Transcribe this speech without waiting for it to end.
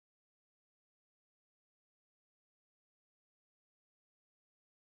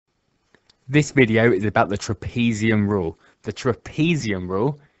This video is about the trapezium rule. The trapezium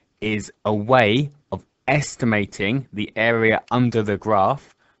rule is a way of estimating the area under the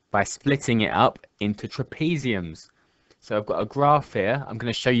graph by splitting it up into trapeziums. So I've got a graph here. I'm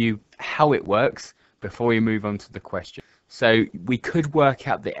going to show you how it works before we move on to the question. So we could work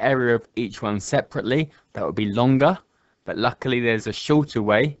out the area of each one separately. That would be longer, but luckily there's a shorter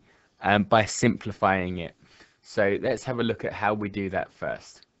way by simplifying it. So let's have a look at how we do that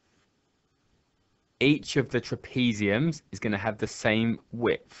first. Each of the trapeziums is going to have the same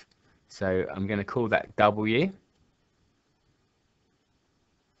width. So I'm going to call that W.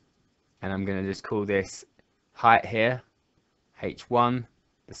 And I'm going to just call this height here H1,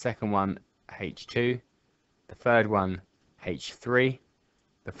 the second one H2, the third one H3,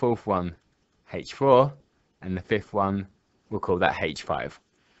 the fourth one H4, and the fifth one we'll call that H5.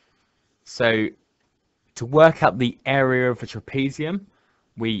 So to work out the area of a trapezium,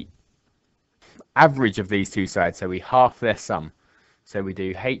 we average of these two sides, so we half their sum. So we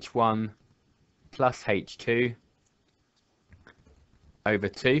do H1 plus H2 over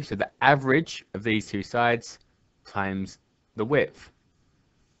 2, so the average of these two sides times the width.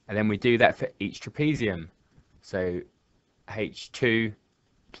 And then we do that for each trapezium. So H2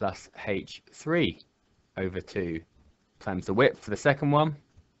 plus H3 over 2 times the width for the second one.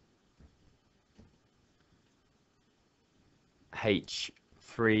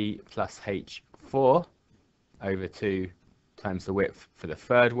 H3 plus H4 over 2 times the width for the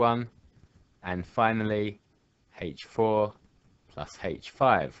third one. And finally, H4 plus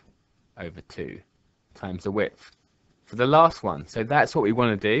H5 over 2 times the width for the last one. So that's what we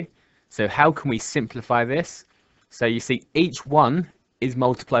want to do. So how can we simplify this? So you see each one is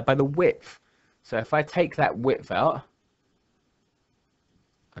multiplied by the width. So if I take that width out,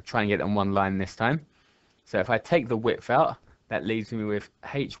 I'll try and get it on one line this time. So if I take the width out, that leaves me with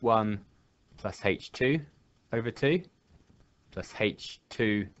H1 plus H2 over 2 plus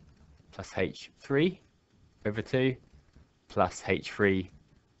H2 plus H3 over 2 plus H3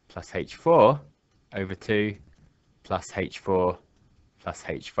 plus H4 over 2 plus H4 plus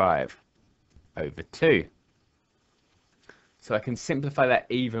H5 over 2. So I can simplify that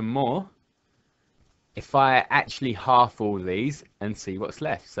even more if I actually half all these and see what's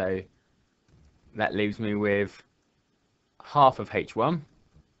left. So that leaves me with half of H1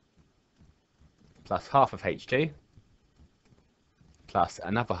 plus half of H2 plus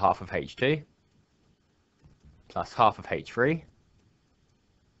another half of H2 plus half of H3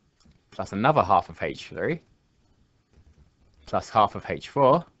 plus another half of H3 plus half of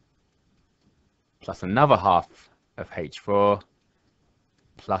H4 plus another half of H4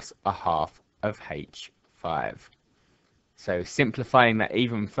 plus a half of H5. So simplifying that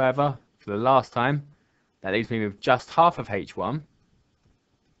even further for the last time, that leaves me with just half of H1,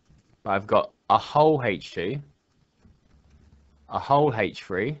 but I've got a whole H2, a whole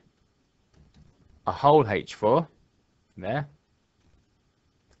H3, a whole H4 there,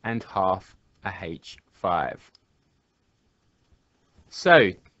 and half a H5. So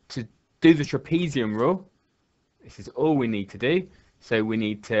to do the trapezium rule, this is all we need to do. So we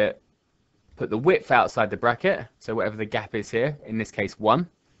need to put the width outside the bracket, so whatever the gap is here, in this case 1,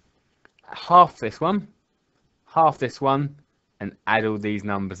 half this one, and add all these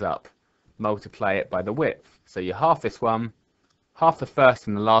numbers up. Multiply it by the width. So you half this one, half the first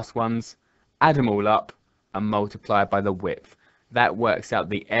and the last ones, add them all up, and multiply by the width. That works out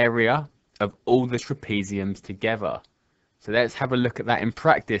the area of all the trapeziums together. So let's have a look at that in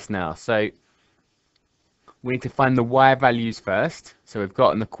practice now. So we need to find the y values first. So we've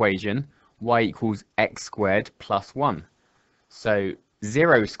got an equation, y equals x squared plus 1. So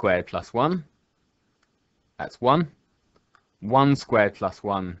 0 squared plus 1, that's 1. 1 squared plus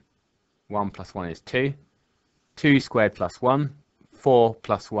 1, 1 plus 1 is 2. 2 squared plus 1, 4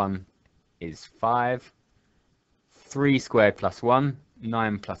 plus 1 is 5. 3 squared plus 1,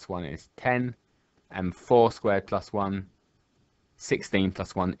 9 plus 1 is 10. And 4 squared plus 1, 16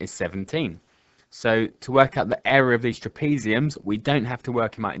 plus 1 is 17. So to work out the area of these trapeziums, we don't have to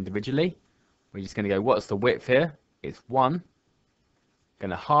work them out individually. We're just going to go, what's the width here? It's 1.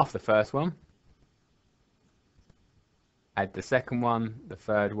 Going to half the first one. Add the second one, the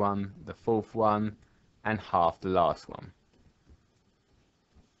third one, the fourth one, and half the last one.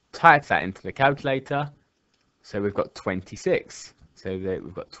 Type that into the calculator. So we've got 26. So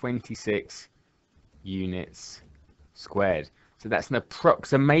we've got 26 units squared. So that's an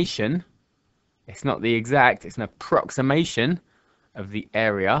approximation. It's not the exact, it's an approximation of the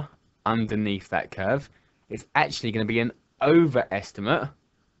area underneath that curve. It's actually going to be an overestimate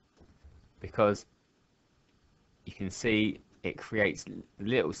because you can see it creates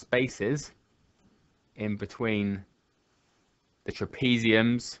little spaces in between the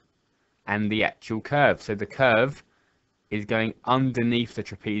trapeziums and the actual curve. So the curve is going underneath the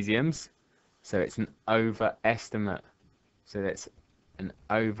trapeziums, so it's an overestimate. So that's an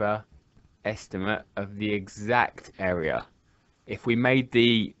overestimate of the exact area. If we made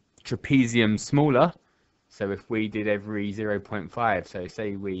the trapezium smaller, so if we did every 0.5, so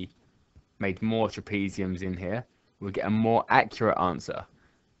say we made more trapeziums in here, we'll get a more accurate answer.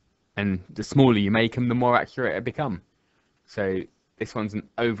 And the smaller you make them, the more accurate it become. So this one's an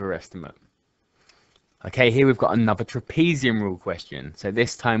overestimate. Okay, here we've got another trapezium rule question. So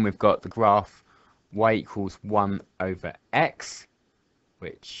this time we've got the graph y equals 1 over x,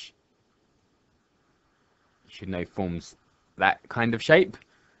 which you should know forms that kind of shape.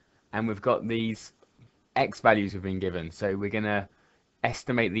 And we've got these x values we've been given. So we're going to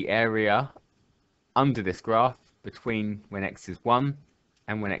estimate the area under this graph between when x is 1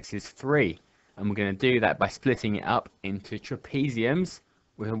 and when x is 3. And we're going to do that by splitting it up into trapeziums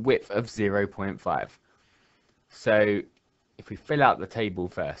with a width of 0.5. So if we fill out the table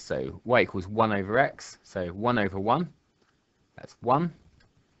first, so y equals 1 over x, so 1 over 1, that's 1.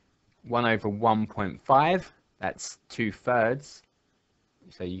 1 over 1.5, that's 2/3.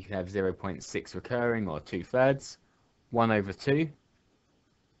 So you can have 0.6 recurring or 2/3. 1 over 2,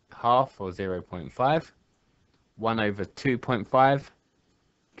 half or 0.5. 1 over 2.5,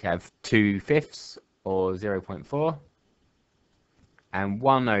 you can have 2/5 or 0.4. And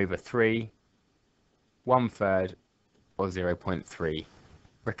 1 over 3, 1/3 or 0.3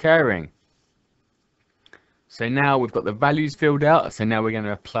 recurring. So now we've got the values filled out, so now we're going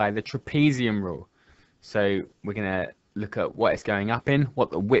to apply the trapezium rule. So we're going to look at what it's going up in, what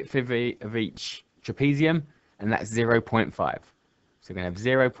the width of each trapezium, and that's 0.5. So we're going to have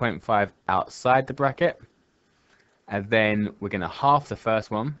 0.5 outside the bracket, and then we're going to half the first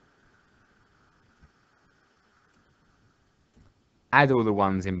one, add all the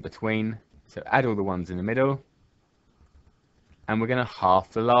ones in between, so add all the ones in the middle, and we're going to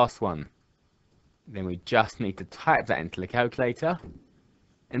half the last one. Then we just need to type that into the calculator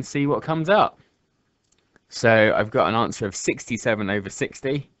and see what comes up. So I've got an answer of 67 over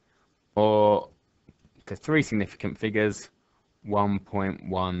 60, or to three significant figures,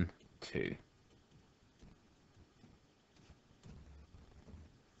 1.12.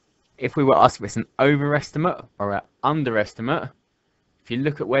 If we were asked if it's an overestimate or an underestimate, if you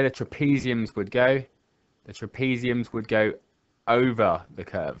look at where the trapeziums would go over the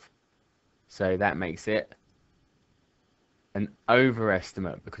curve. So that makes it an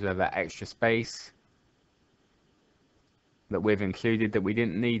overestimate because of that extra space that we've included that we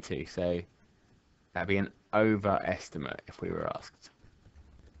didn't need to. So that'd be an overestimate if we were asked.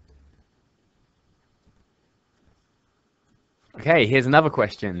 Okay, here's another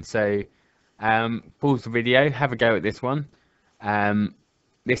question. So pause the video, have a go at this one.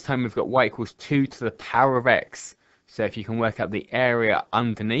 This time we've got y equals 2 to the power of x. So if you can work out the area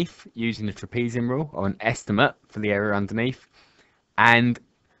underneath using the trapezium rule, or an estimate for the area underneath, and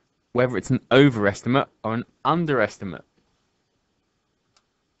whether it's an overestimate or an underestimate.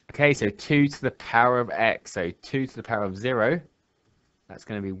 Okay, so 2 to the power of x, so 2 to the power of 0, that's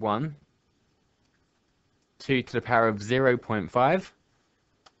going to be 1. 2 to the power of 0.5,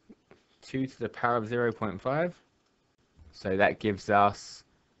 2 to the power of 0.5, so that gives us,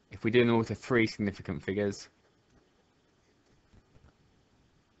 if we do an all to three significant figures,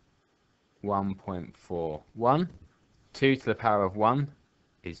 1.41. 2 to the power of 1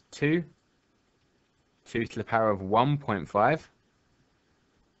 is 2. 2 to the power of 1.5,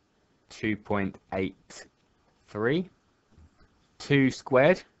 2.83. 2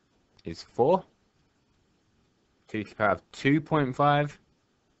 squared is 4. 2 to the power of 2.5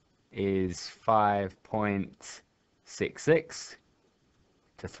 is 5.66,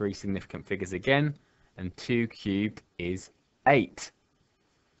 to three significant figures again, and 2 cubed is 8.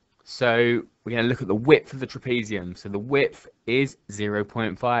 So we're going to look at the width of the trapezium. So the width is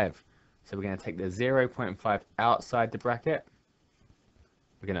 0.5. So we're going to take the 0.5 outside the bracket.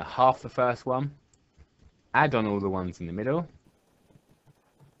 We're going to half the first one, add on all the ones in the middle,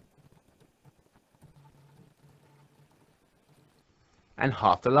 and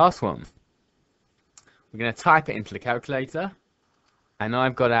half the last one. We're going to type it into the calculator, and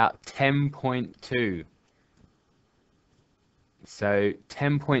I've got out 10.2. So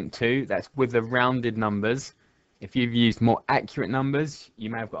 10.2, that's with the rounded numbers. If you've used more accurate numbers,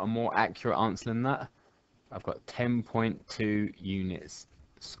 you may have got a more accurate answer than that. I've got 10.2 units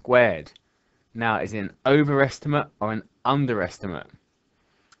squared. Now, is it an overestimate or an underestimate?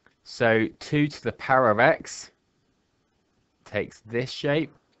 So 2 to the power of x takes this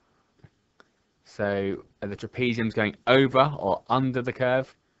shape. So are the trapeziums going over or under the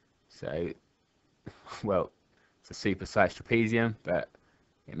curve? So, well, it's a supersized trapezium, but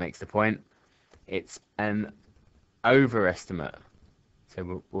it makes the point. It's an overestimate.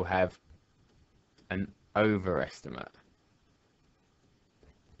 So we'll have an overestimate.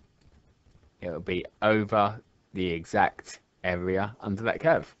 It'll be over the exact area under that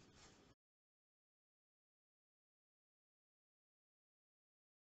curve.